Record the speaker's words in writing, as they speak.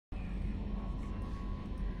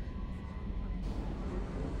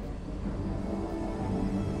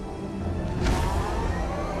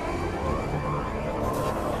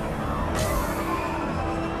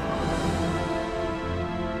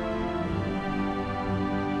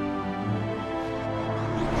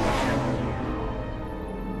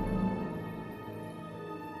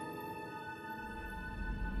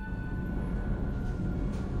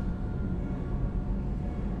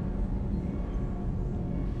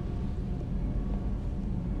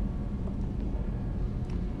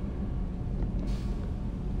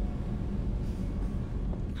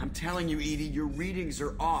I'm telling you, Edie, your readings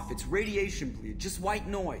are off. It's radiation bleed, just white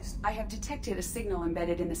noise. I have detected a signal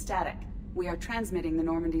embedded in the static. We are transmitting the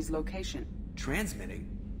Normandy's location. Transmitting?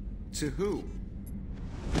 To who?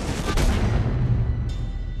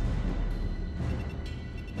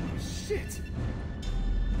 Shit!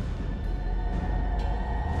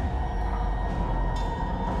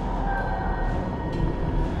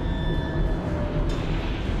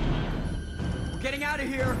 We're getting out of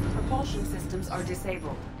here! Propulsion systems are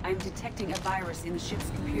disabled. I am detecting a virus in the ship's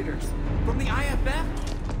computers. From the IFF?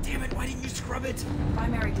 Damn it, why didn't you scrub it?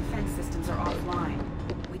 Primary defense systems are offline.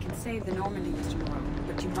 We can save the Normandy, Mr. Moreau,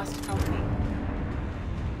 but you must help me.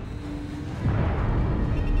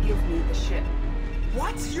 Give me the ship.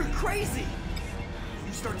 What? You're crazy!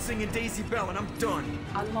 You start singing Daisy Bell and I'm done.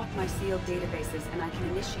 Unlock my sealed databases and I can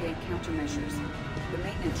initiate countermeasures. The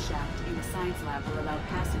maintenance shaft in the science lab will allow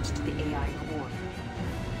passage to the AI core.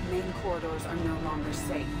 Main corridors are no longer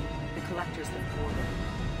safe. The collectors have boarded.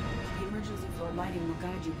 The emergency floor lighting will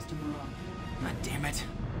guide you, Mr. Moreau. God damn it.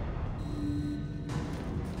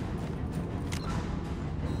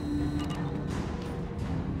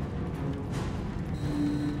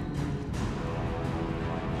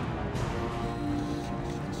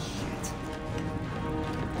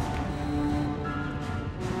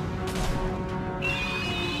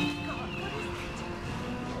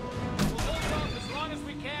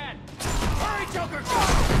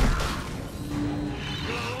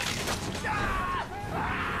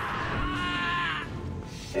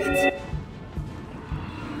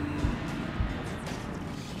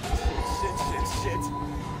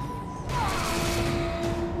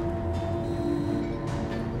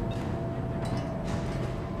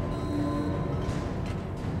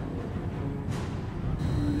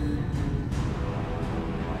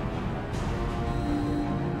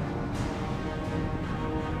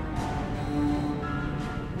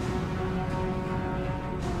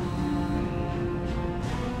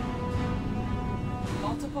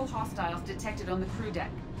 Hostiles detected on the crew deck.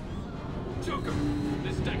 Joker,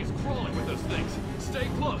 this deck is crawling with those things. Stay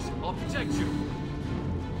close. I'll protect you.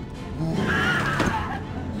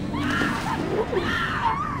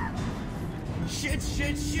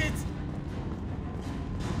 Shit!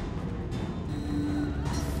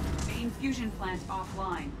 Main fusion plant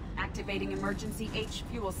offline. Activating emergency H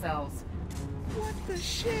fuel cells. What the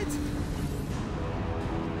shit?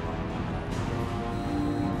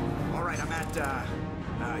 Alright, I'm at,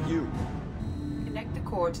 you. Connect the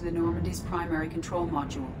core to the Normandy's primary control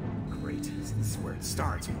module. Great. This is where it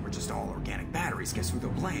starts. We're just all organic batteries. Guess who they'll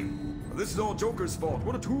blame? Well, this is all Joker's fault.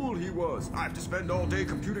 What a tool he was. I have to spend all day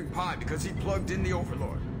computing pi because he plugged in the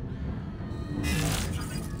Overlord.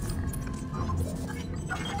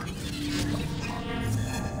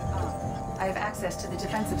 I have access to the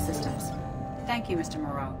defensive systems. Thank you, Mr.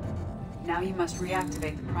 Moreau. Now you must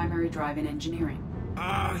reactivate the primary drive in engineering.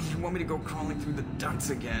 You want me to go crawling through the ducts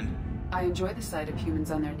again? I enjoy the sight of humans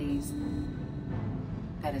on their knees.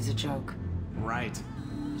 That is a joke. Right.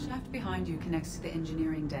 The shaft behind you connects to the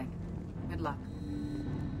engineering deck. Good luck.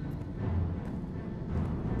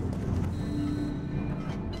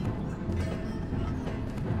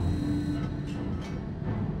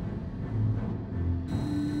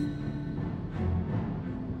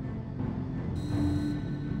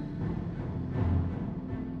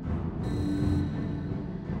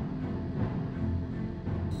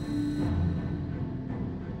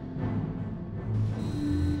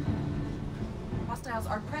 Hostiles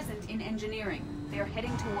are present in engineering. They are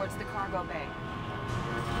heading towards the cargo bay.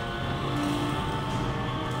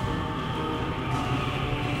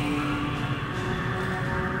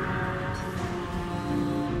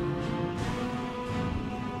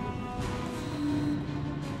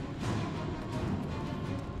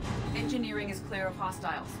 Engineering is clear of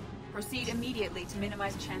hostiles. Proceed immediately to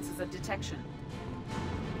minimize chances of detection.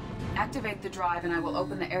 Activate the drive and I will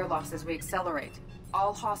open the airlocks as we accelerate.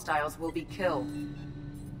 All hostiles will be killed.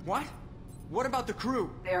 What? What about the crew?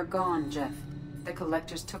 They are gone, Jeff. The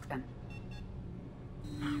collectors took them.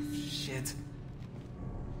 Oh, shit.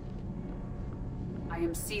 I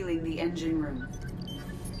am sealing the engine room.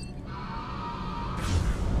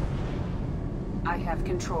 I have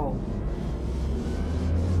control.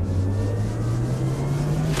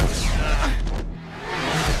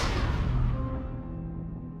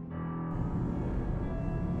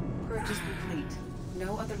 Purge is complete.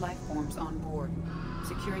 No other life forms on board.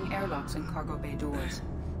 Securing airlocks and cargo bay doors.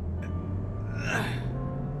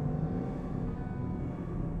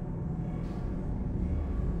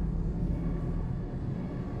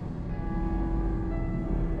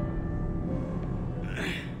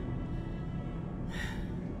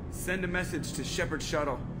 Send a message to Shepard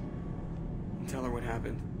Shuttle.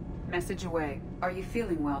 happened. Message away. Are you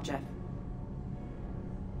feeling well, Jeff?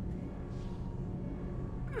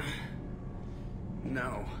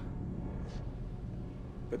 No.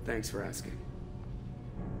 But thanks for asking.